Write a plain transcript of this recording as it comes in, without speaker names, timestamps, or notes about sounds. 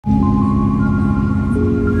How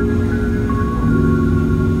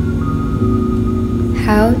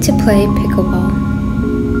to play pickleball.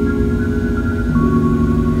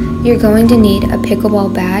 You're going to need a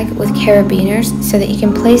pickleball bag with carabiners so that you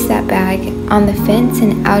can place that bag on the fence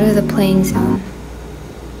and out of the playing zone.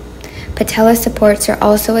 Patella supports are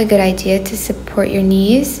also a good idea to support your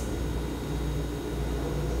knees.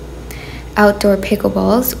 Outdoor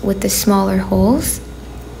pickleballs with the smaller holes.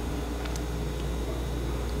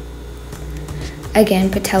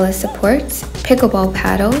 Again, patella supports, pickleball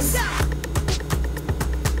paddles,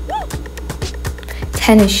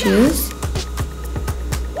 tennis shoes,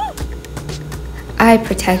 eye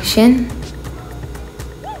protection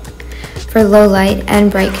for low light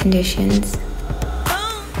and bright conditions.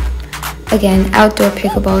 Again, outdoor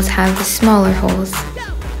pickleballs have the smaller holes.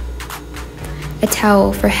 A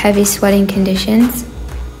towel for heavy sweating conditions.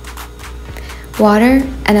 Water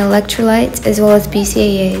and electrolytes as well as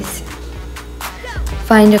BCAAs.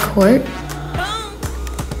 Find a court,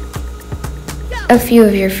 a few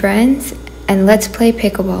of your friends, and let's play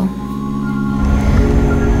pickleball.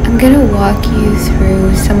 I'm gonna walk you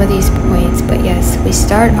through some of these points, but yes, we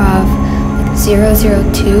start off with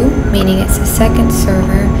 0-0-2, meaning it's the second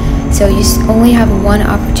server, so you only have one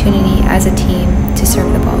opportunity as a team to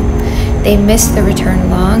serve the ball. They missed the return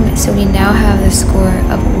long, so we now have the score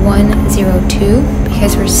of 1-0-2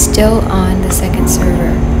 because we're still on the second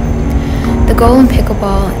server. The goal in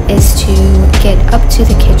pickleball is to get up to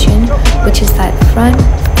the kitchen, which is that front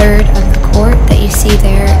third of the court that you see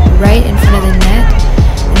there right in front of the net,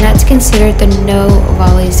 and that's considered the no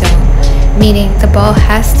volley zone, meaning the ball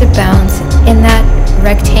has to bounce in that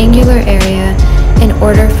rectangular area in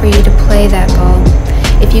order for you to play that ball.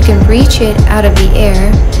 If you can reach it out of the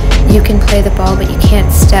air, you can play the ball, but you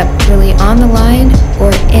can't step really on the line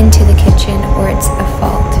or into the kitchen or it's a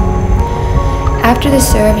fault. After the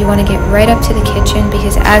serve, you want to get right up to the kitchen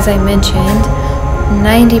because, as I mentioned,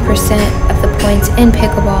 90% of the points in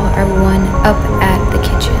pickleball are won up at the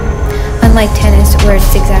kitchen. Unlike tennis, where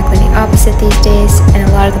it's exactly the opposite these days, and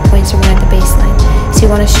a lot of the points are won at the baseline. So you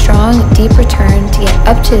want a strong, deep return to get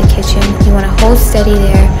up to the kitchen. You want to hold steady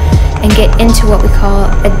there and get into what we call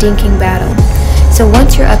a dinking battle. So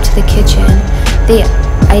once you're up to the kitchen, the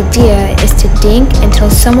idea is to dink until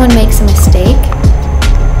someone makes a mistake,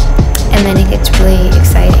 and then it gets really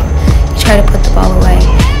exciting. You try to put the ball away.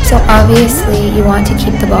 So obviously you want to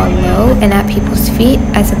keep the ball low and at people's feet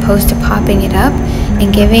as opposed to popping it up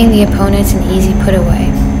and giving the opponents an easy put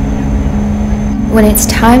away. When it's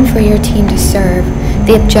time for your team to serve,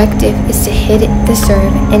 the objective is to hit the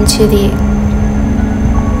serve into the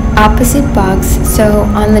opposite box, so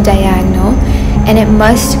on the diagonal, and it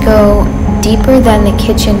must go deeper than the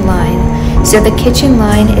kitchen line. So the kitchen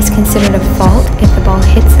line is considered a fault. If the ball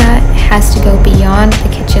hits that, it has to go beyond the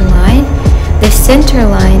kitchen line. The center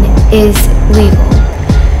line is legal.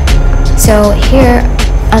 So here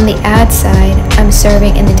on the ad side, I'm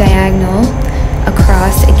serving in the diagonal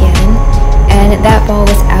across again, and that ball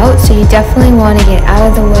was out, so you definitely want to get out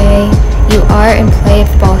of the way. You are in play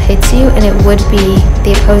if the ball hits you, and it would be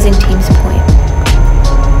the opposing team's point.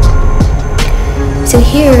 So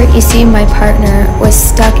here you see my partner was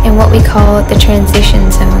stuck in what we call the transition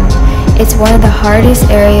zone. It's one of the hardest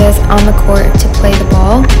areas on the court to play the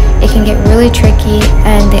ball. It can get really tricky,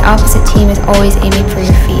 and the opposite team is always aiming for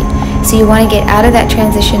your feet. So you want to get out of that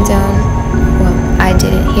transition zone. Well, I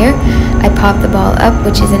didn't here. I popped the ball up,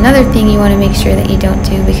 which is another thing you want to make sure that you don't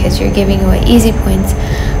do because you're giving away easy points.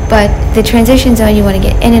 But the transition zone, you want to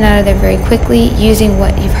get in and out of there very quickly using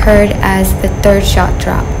what you've heard as the third shot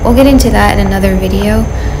drop. We'll get into that in another video,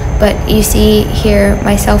 but you see here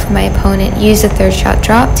myself and my opponent use the third shot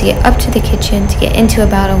drop to get up to the kitchen to get into a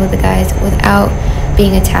battle with the guys without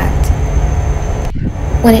being attacked.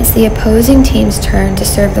 When it's the opposing team's turn to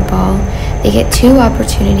serve the ball, they get two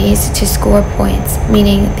opportunities to score points,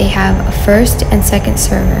 meaning they have a first and second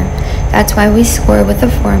server. That's why we score with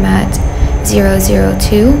the format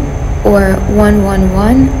 0-0-2 or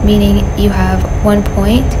 1-1-1, meaning you have 1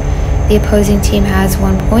 point, the opposing team has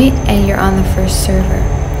 1 point, and you're on the first server.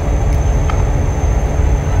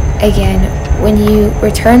 Again, when you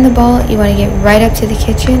return the ball, you want to get right up to the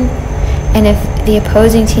kitchen, and if the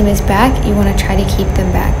opposing team is back, you want to try to keep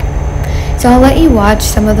them back. So I'll let you watch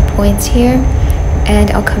some of the points here, and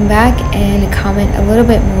I'll come back and comment a little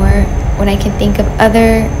bit more when I can think of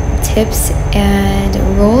other tips and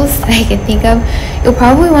rules that I can think of. You'll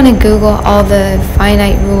probably want to Google all the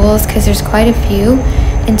finite rules because there's quite a few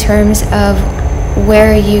in terms of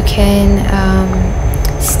where you can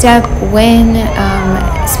step, when,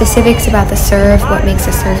 specifics about the serve, what makes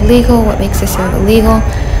the serve legal, what makes the serve illegal.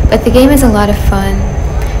 But the game is a lot of fun,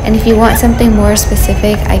 And if you want something more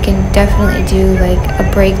specific, I can definitely do like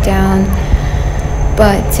a breakdown.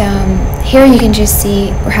 But here you can just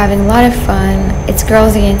see we're having a lot of fun. It's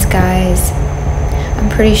girls against guys. I'm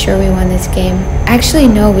pretty sure we won this game. Actually,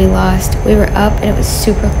 no, we lost. We were up and it was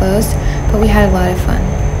super close, but we had a lot of fun.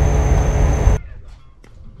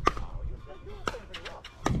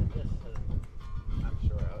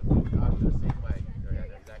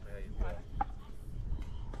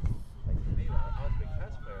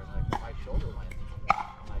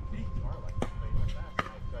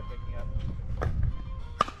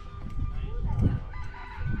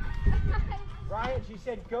 She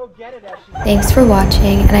said, "Go get it." Thanks for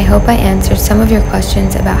watching, and I hope I answered some of your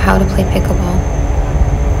questions about how to play pickleball.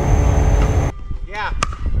 Yeah.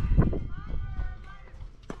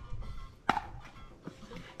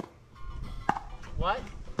 What?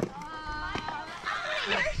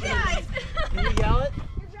 Can you yell it?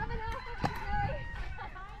 You're jumping off.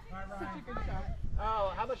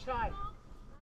 Oh, how much time?